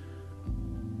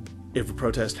 If a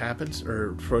protest happens,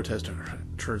 or a protest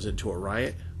turns into a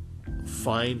riot,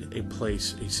 find a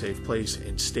place, a safe place,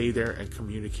 and stay there and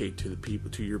communicate to the people,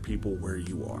 to your people, where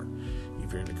you are.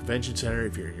 If you're in a convention center,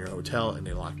 if you're in your hotel and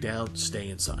they lock down, stay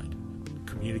inside.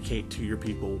 Communicate to your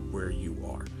people where you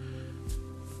are.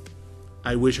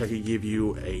 I wish I could give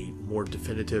you a more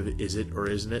definitive is it or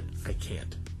isn't it. I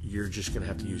can't. You're just going to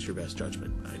have to use your best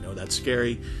judgment. I know that's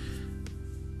scary.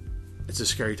 It's a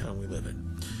scary time we live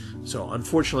in. So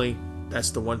unfortunately,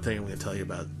 that's the one thing I'm going to tell you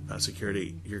about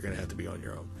security. You're going to have to be on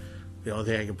your own. The only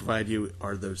thing I can provide you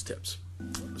are those tips.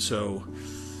 So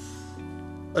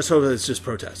let's hope that it's just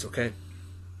protest, okay?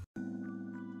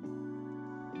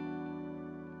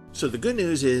 So the good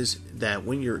news is that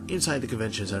when you're inside the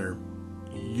convention center,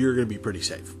 you're going to be pretty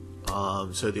safe.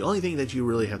 So the only thing that you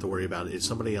really have to worry about is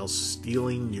somebody else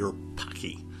stealing your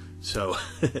Pocky. So,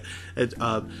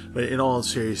 but in all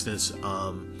seriousness,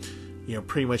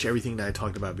 pretty much everything that I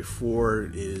talked about before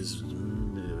is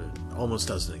almost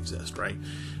doesn't exist, right?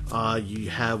 You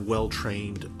have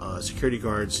well-trained security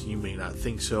guards. You may not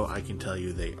think so. I can tell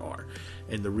you they are.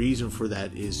 And the reason for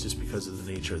that is just because of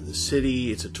the nature of the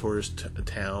city. It's a tourist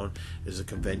town. It's a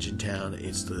convention town.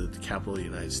 It's the capital of the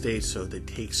United States. So they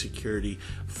take security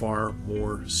far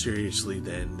more seriously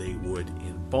than they would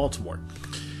in Baltimore.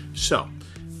 So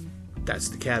that's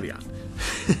the caveat.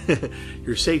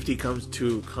 Your safety comes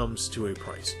to a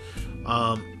price.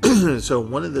 So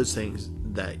one of those things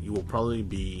that you will probably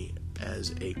be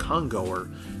as a con-goer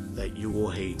that you will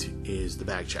hate is the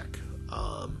bag check.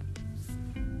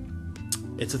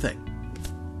 It's a thing.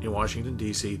 In Washington,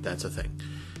 D.C., that's a thing.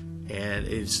 And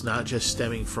it's not just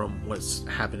stemming from what's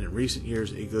happened in recent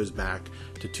years. It goes back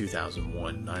to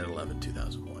 2001, 9/11,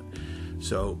 2001.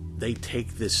 So they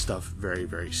take this stuff very,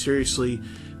 very seriously.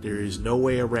 There is no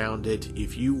way around it.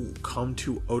 If you come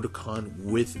to Otakon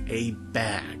with a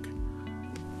bag,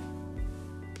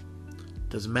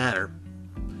 doesn't matter,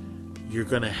 you're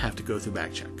going to have to go through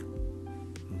bag check.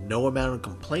 No amount of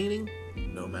complaining,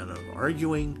 no amount of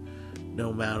arguing,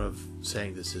 no amount of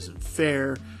saying this isn't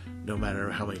fair, no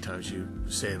matter how many times you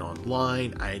say it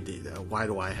online, why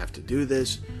do I have to do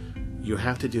this? You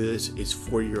have to do this. It's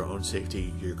for your own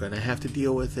safety. You're going to have to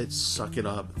deal with it. Suck it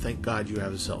up. Thank God you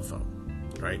have a cell phone,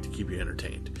 right, to keep you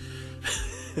entertained.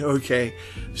 Okay,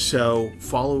 so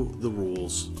follow the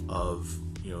rules of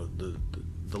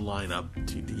the lineup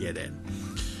to get in.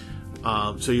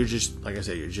 So you're just, like I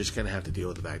said, you're just going to have to deal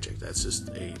with the bag check. That's just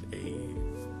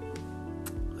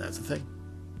that's a thing.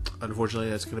 Unfortunately,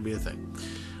 that's going to be a thing.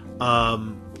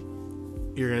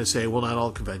 You're going to say, well, not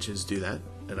all conventions do that.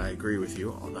 And I agree with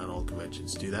you. Not all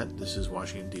conventions do that. This is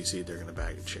Washington, D.C. They're going to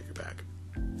bag and check your bag.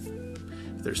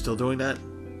 If they're still doing that,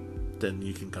 then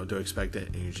you can come to expect it,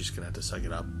 and you're just going to have to suck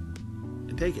it up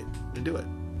and take it and do it.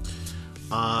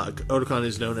 Otakon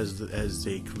is known as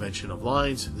the convention of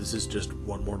lines. This is just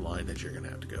one more line that you're going to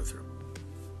have to go through.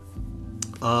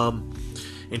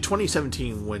 In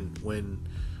 2017, when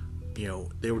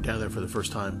they were down there for the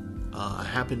first time,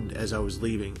 happened as I was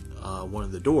leaving one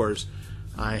of the doors.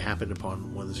 I happened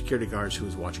upon one of the security guards who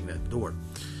was watching that door,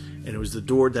 and it was the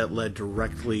door that led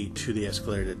directly to the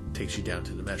escalator that takes you down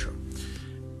to the metro.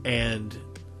 And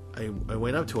I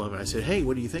went up to him and I said, "Hey,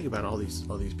 what do you think about all these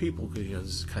people? Because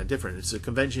this is kind of different. It's a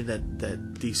convention that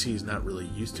DC is not really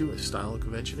used to, a style of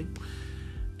conventioning."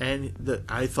 And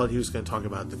I thought he was going to talk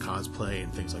about the cosplay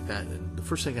and things like that. And the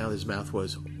first thing out of his mouth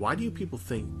was, "Why do you people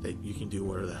think that you can do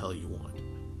whatever the hell you want?"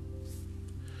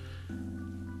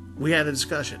 We had a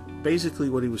discussion. Basically,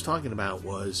 what he was talking about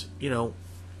was,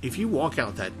 if you walk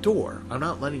out that door, I'm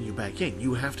not letting you back in.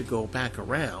 You have to go back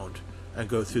around and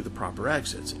go through the proper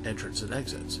exits, entrance and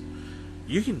exits.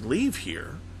 You can leave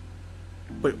here,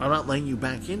 but I'm not letting you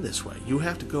back in this way. You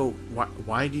have to go.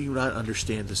 Why do you not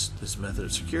understand this method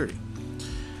of security?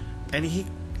 And he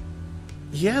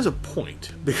has a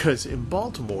point, because in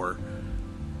Baltimore,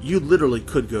 you literally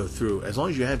could go through, as long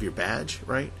as you have your badge,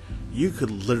 right? You could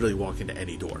literally walk into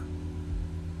any door.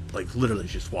 Like, literally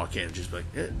just walk in and just be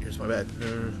like, here's my bed.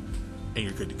 And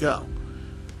you're good to go.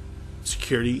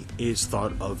 Security is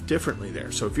thought of differently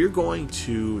there. So if you're going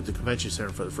to the convention center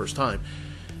for the first time,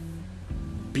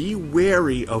 be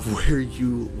wary of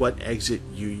what exit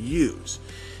you use.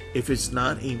 If it's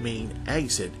not a main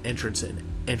exit, entrance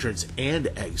and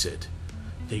exit,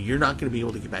 then you're not going to be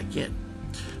able to get back in.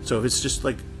 So if it's just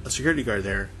like a security guard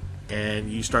there,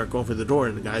 and you start going for the door,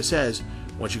 and the guy says,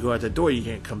 once you go out that door, you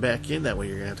can't come back in that way,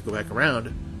 you're going to have to go back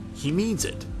around, he means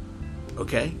it.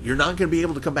 Okay? You're not going to be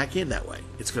able to come back in that way.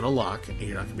 It's going to lock, and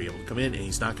you're not going to be able to come in, and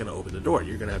he's not going to open the door.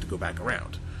 You're going to have to go back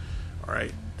around.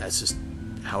 Alright? That's just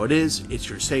how it is. It's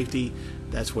your safety.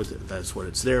 That's what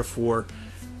it's there for.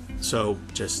 So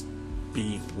just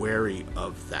be wary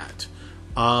of that.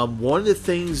 One of the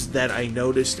things that I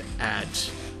noticed and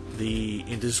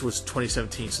this was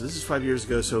 2017, so this is 5 years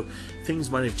ago, so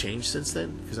things might have changed since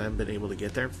then, because I haven't been able to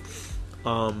get there.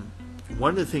 One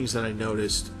of the things that I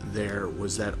noticed there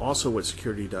was that also what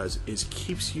security does is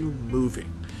keeps you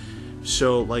moving.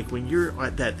 So, like, when you're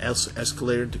at that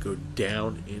escalator to go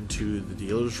down into the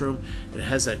dealer's room, it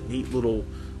has that neat little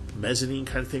mezzanine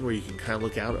kind of thing where you can kind of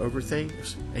look out over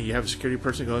things, and you have a security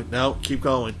person going, no, keep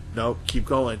going, no, keep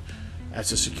going.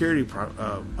 That's a security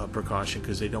precaution,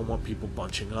 because they don't want people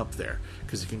bunching up there,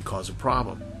 because it can cause a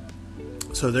problem.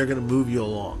 So they're going to move you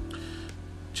along.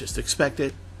 Just expect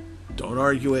it. Don't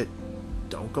argue it.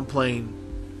 Don't complain,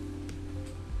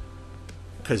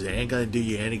 because it ain't going to do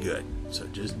you any good. So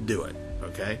just do it,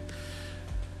 okay?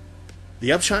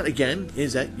 The upshot, again,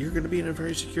 is that you're going to be in a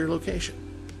very secure location.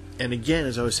 And again,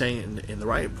 as I was saying in the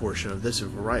riot portion of this, if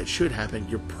a riot should happen,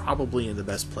 you're probably in the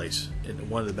best place, in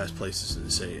one of the best places in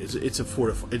the city. It's a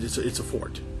fort.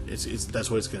 That's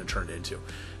what it's going to turn into.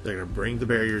 They're going to bring the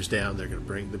barriers down. They're going to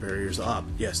bring the barriers up.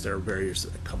 Yes, there are barriers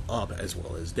that come up as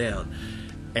well as down,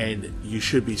 and you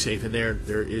should be safe in there.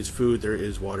 There is food. There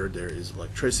is water. There is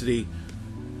electricity.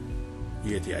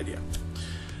 You get the idea.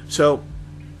 So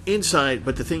inside,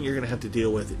 but the thing you're going to have to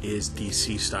deal with is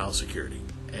DC style security.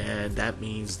 And that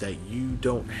means that you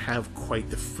don't have quite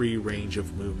the free range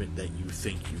of movement that you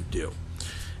think you do.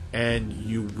 And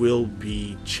you will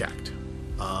be checked.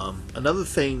 Another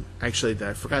thing, actually, that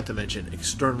I forgot to mention,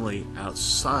 externally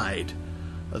outside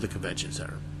of the convention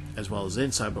center, as well as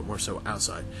inside, but more so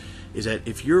outside, is that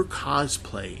if your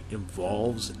cosplay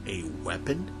involves a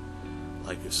weapon,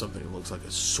 like if something looks like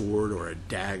a sword or a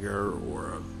dagger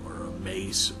or a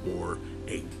mace or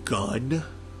a gun,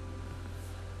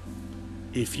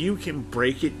 if you can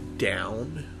break it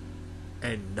down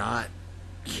and not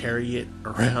carry it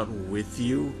around with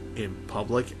you in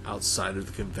public outside of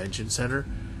the convention center,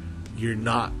 you're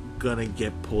not gonna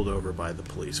get pulled over by the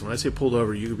police. When I say pulled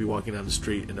over, you could be walking down the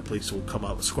street and the police will come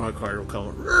up, a squad car will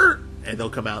come, and they'll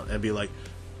come out and be like,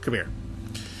 come here.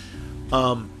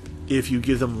 If you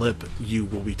give them lip, you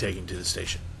will be taken to the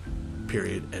station.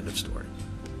 Period. End of story.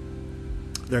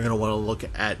 They're going to want to look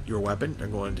at your weapon. They're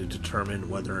going to determine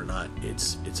whether or not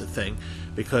it's a thing,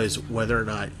 because whether or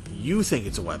not you think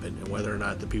it's a weapon and whether or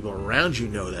not the people around you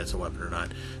know that it's a weapon or not,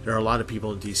 there are a lot of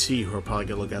people in DC who are probably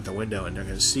going to look out the window and they're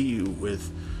going to see you with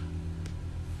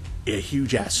a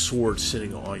huge ass sword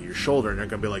sitting on your shoulder, and they're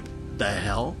going to be like, the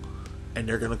hell? And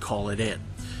they're going to call it in.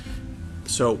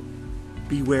 So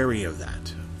be wary of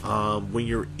that. When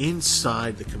you're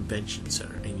inside the convention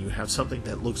center and you have something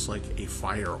that looks like a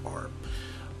firearm,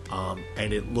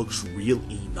 and it looks real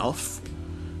enough,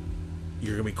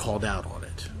 you're gonna be called out on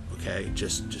it. Okay,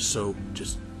 just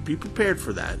be prepared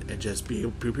for that, and just be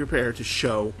prepared to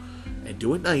show, and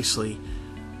do it nicely,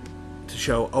 to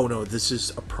show, oh no, this is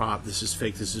a prop, this is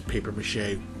fake, this is paper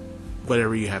mache,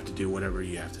 whatever you have to do, whatever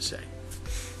you have to say,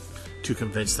 to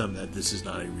convince them that this is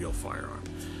not a real firearm.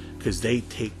 Because they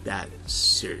take that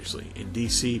seriously. In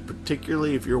DC,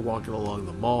 particularly if you're walking along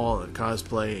the mall in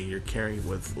cosplay and you're carrying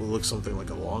what looks something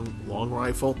like a long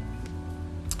rifle,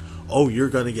 oh, you're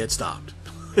going to get stopped.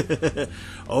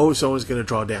 Oh, someone's going to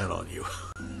draw down on you.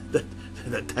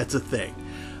 That's a thing.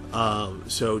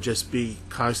 So just be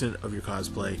cognizant of your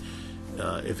cosplay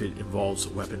if it involves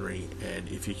weaponry, and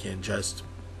if you can just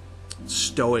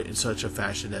stow it in such a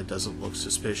fashion that doesn't look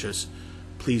suspicious,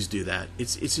 please do that.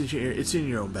 It's in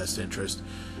your own best interest,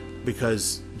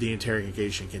 because the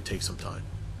interrogation can take some time.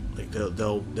 Like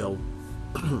they'll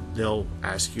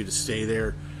ask you to stay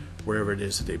there wherever it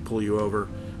is that they pull you over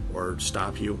or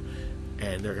stop you,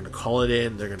 and they're going to call it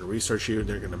in. They're going to research you.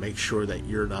 They're going to make sure that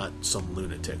you're not some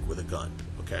lunatic with a gun.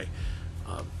 Okay,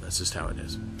 that's just how it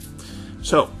is.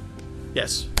 So,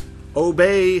 yes,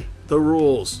 obey the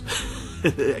rules.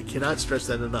 I cannot stress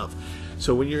that enough.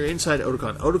 So when you're inside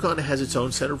Otakon, Otakon has its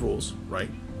own set of rules,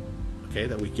 right? okay,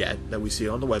 that we see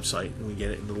on the website, and we get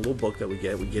it in the little book that we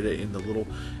get it in the little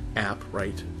app,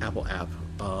 right, Apple app,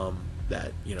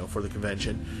 that, for the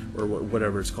convention, or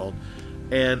whatever it's called.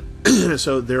 And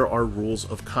so there are rules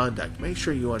of conduct. Make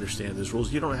sure you understand those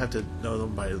rules. You don't have to know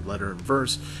them by letter and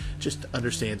verse. Just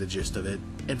understand the gist of it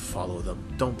and follow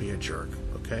them. Don't be a jerk,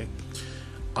 okay?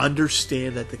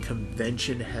 Understand that the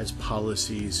convention has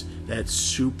policies that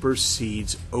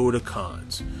supersedes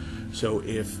Otakon's. So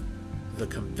if the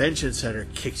convention center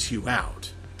kicks you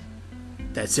out,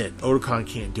 that's it. Otakon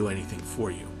can't do anything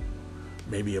for you.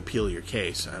 Maybe appeal your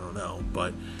case, I don't know.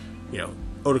 But,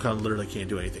 Otakon literally can't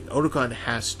do anything. Otakon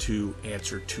has to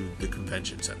answer to the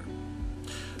convention center.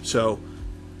 So,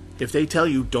 if they tell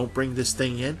you don't bring this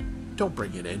thing in, don't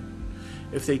bring it in.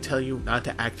 If they tell you not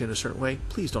to act in a certain way,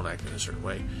 please don't act in a certain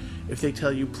way. If they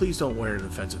tell you please don't wear an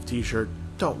offensive t-shirt,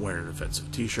 don't wear an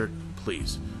offensive t-shirt,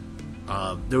 please.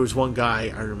 There was one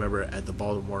guy I remember at the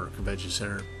Baltimore Convention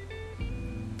Center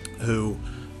who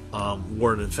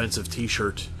wore an offensive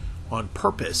t-shirt on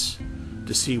purpose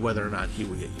to see whether or not he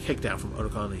would get kicked out from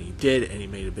Otakon, and he did, and he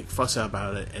made a big fuss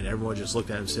about it, and everyone just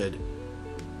looked at him and said,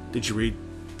 Did you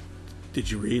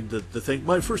read the thing?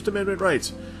 My First Amendment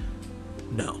rights.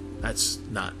 No, that's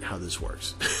not how this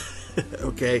works.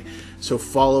 Okay? So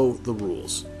follow the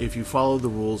rules. If you follow the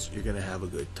rules, you're going to have a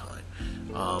good time.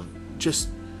 I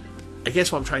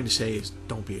guess what I'm trying to say is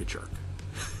don't be a jerk.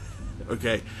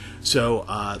 Okay? So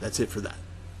that's it for that.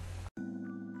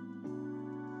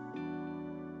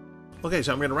 Okay,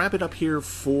 so I'm going to wrap it up here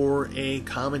for a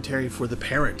commentary for the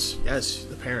parents. Yes,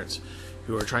 the parents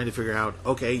who are trying to figure out,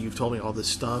 okay, you've told me all this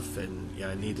stuff, and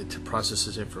I needed to process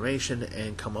this information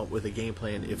and come up with a game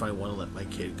plan if I want to let my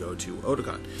kid go to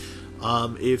Otakon.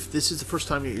 If this is the first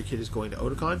time that your kid is going to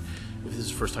Otakon, if this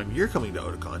is the first time you're coming to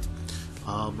Otakon,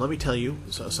 let me tell you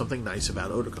something nice about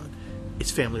Otakon.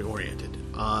 It's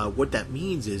family-oriented. What that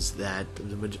means is that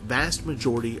the vast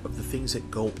majority of the things that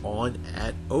go on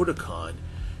at Otakon,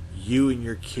 you and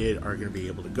your kid are going to be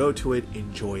able to go to it,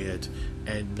 enjoy it,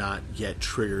 and not get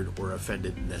triggered or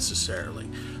offended necessarily.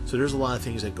 So there's a lot of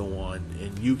things that go on,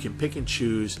 and you can pick and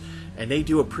choose, and they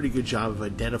do a pretty good job of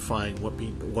identifying what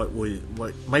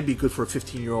might be good for a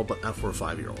 15-year-old, but not for a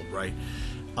 5-year-old, right?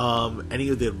 Any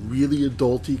of the really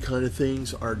adulty kind of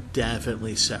things are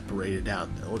definitely separated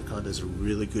out. Otakon does a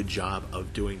really good job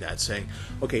of doing that, saying,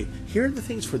 okay, here are the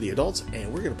things for the adults,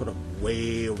 and we're going to put them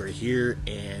way over here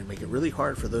and make it really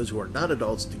hard for those who are not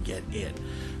adults to get in.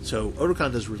 So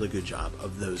Otakon does a really good job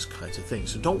of those kinds of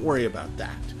things, so don't worry about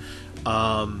that.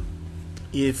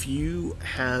 If you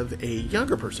have a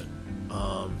younger person,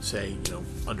 say,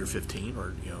 under 15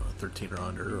 or, 13 or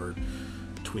under, or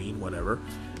tween, whatever,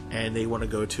 and they want to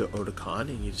go to Otakon,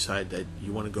 and you decide that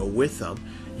you want to go with them,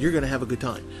 you're going to have a good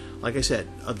time. Like I said,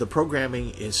 the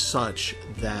programming is such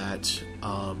that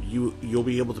you'll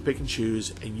be able to pick and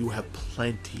choose, and you have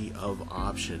plenty of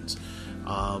options.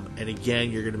 And again,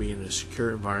 you're going to be in a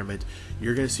secure environment.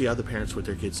 You're going to see other parents with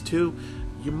their kids too.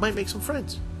 You might make some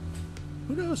friends.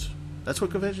 Who knows? That's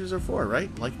what conventions are for, right?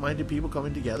 Like-minded people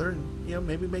coming together and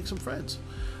maybe make some friends.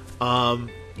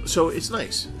 So it's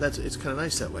nice. It's kind of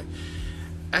nice that way.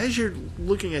 As you're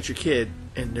looking at your kid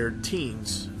and their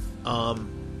teens,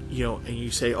 and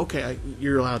you say, okay,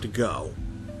 you're allowed to go,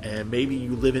 and maybe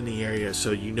you live in the area,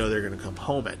 so they're going to come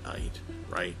home at night,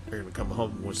 right? They're going to come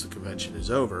home once the convention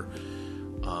is over,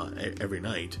 every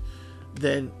night.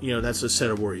 Then that's a set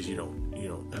of worries you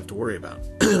don't have to worry about.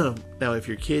 Now, if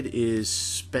your kid is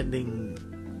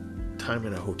spending time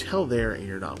in a hotel there and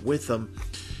you're not with them,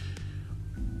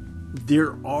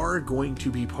 there are going to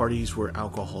be parties where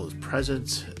alcohol is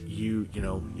present. You're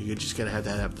just going to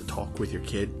have to talk with your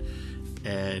kid.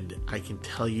 And I can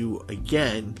tell you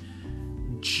again,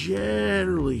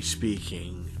 generally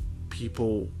speaking,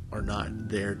 people are not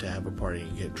there to have a party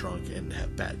and get drunk and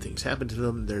have bad things happen to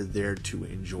them. They're there to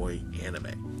enjoy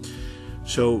anime.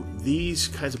 So these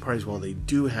kinds of parties, while they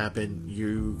do happen,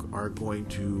 you are going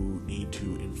to need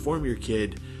to inform your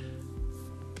kid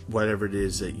whatever it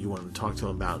is that you want to talk to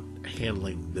them about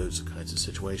handling those kinds of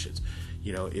situations.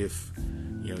 If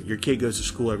your kid goes to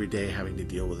school every day having to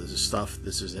deal with this stuff,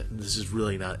 this is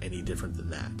really not any different than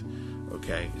that.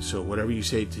 Okay, so whatever you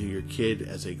say to your kid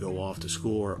as they go off to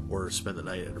school or spend the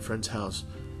night at a friend's house,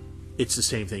 it's the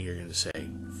same thing you're going to say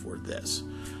for this.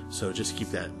 So just keep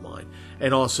that in mind.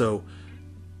 And also,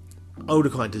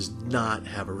 Otakon does not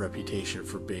have a reputation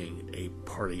for being a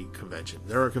party convention.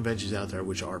 There are conventions out there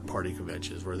which are party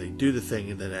conventions where they do the thing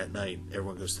and then at night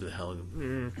everyone goes to the hell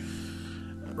and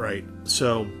right.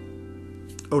 So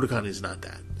Otakon is not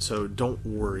that. So don't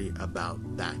worry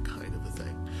about that kind of a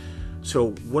thing.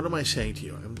 So what am I saying to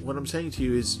you? What I'm saying to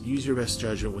you is use your best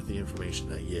judgment with the information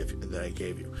that I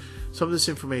gave you. Some of this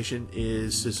information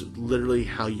is just literally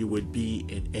how you would be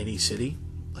in any city,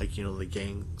 like, you know, the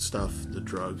gang stuff, the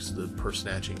drugs, the purse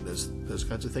snatching, those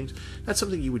kinds of things. That's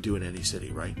something you would do in any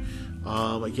city, right?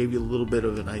 I gave you a little bit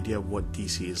of an idea of what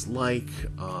DC is like,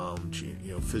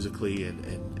 you know, physically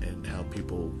and how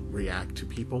people react to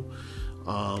people.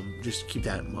 Just keep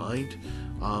that in mind.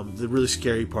 The really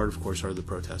scary part, of course, are the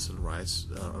protests and the riots.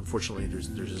 Unfortunately, there's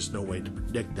just no way to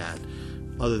predict that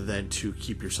other than to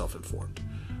keep yourself informed.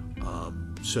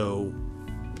 So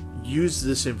use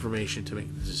this information to make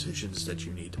the decisions that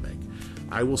you need to make.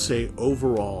 I will say,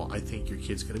 overall, I think your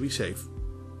kid's going to be safe.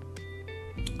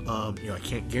 You know, I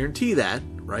can't guarantee that,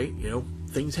 right? You know,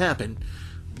 things happen,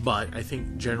 but I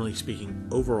think, generally speaking,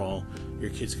 overall, your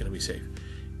kid's going to be safe.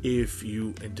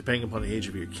 And depending upon the age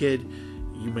of your kid,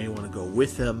 you may want to go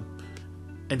with them,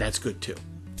 and that's good too.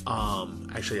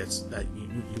 Actually,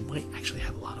 you might actually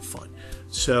have a lot of fun.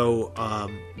 So,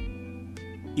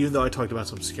 even though I talked about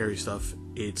some scary stuff,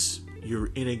 you're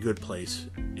in a good place.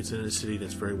 It's in a city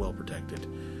that's very well protected.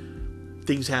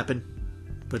 Things happen,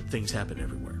 but things happen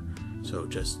everywhere. So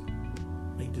just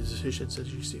make the decisions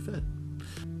as you see fit.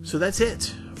 So that's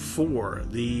it for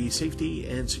the safety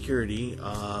and security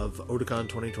of Otakon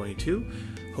 2022.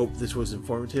 Hope this was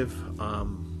informative.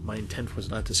 My intent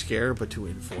was not to scare, but to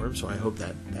inform, so I hope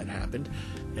that happened.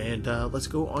 And let's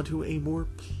go on to a more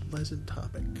pleasant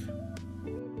topic.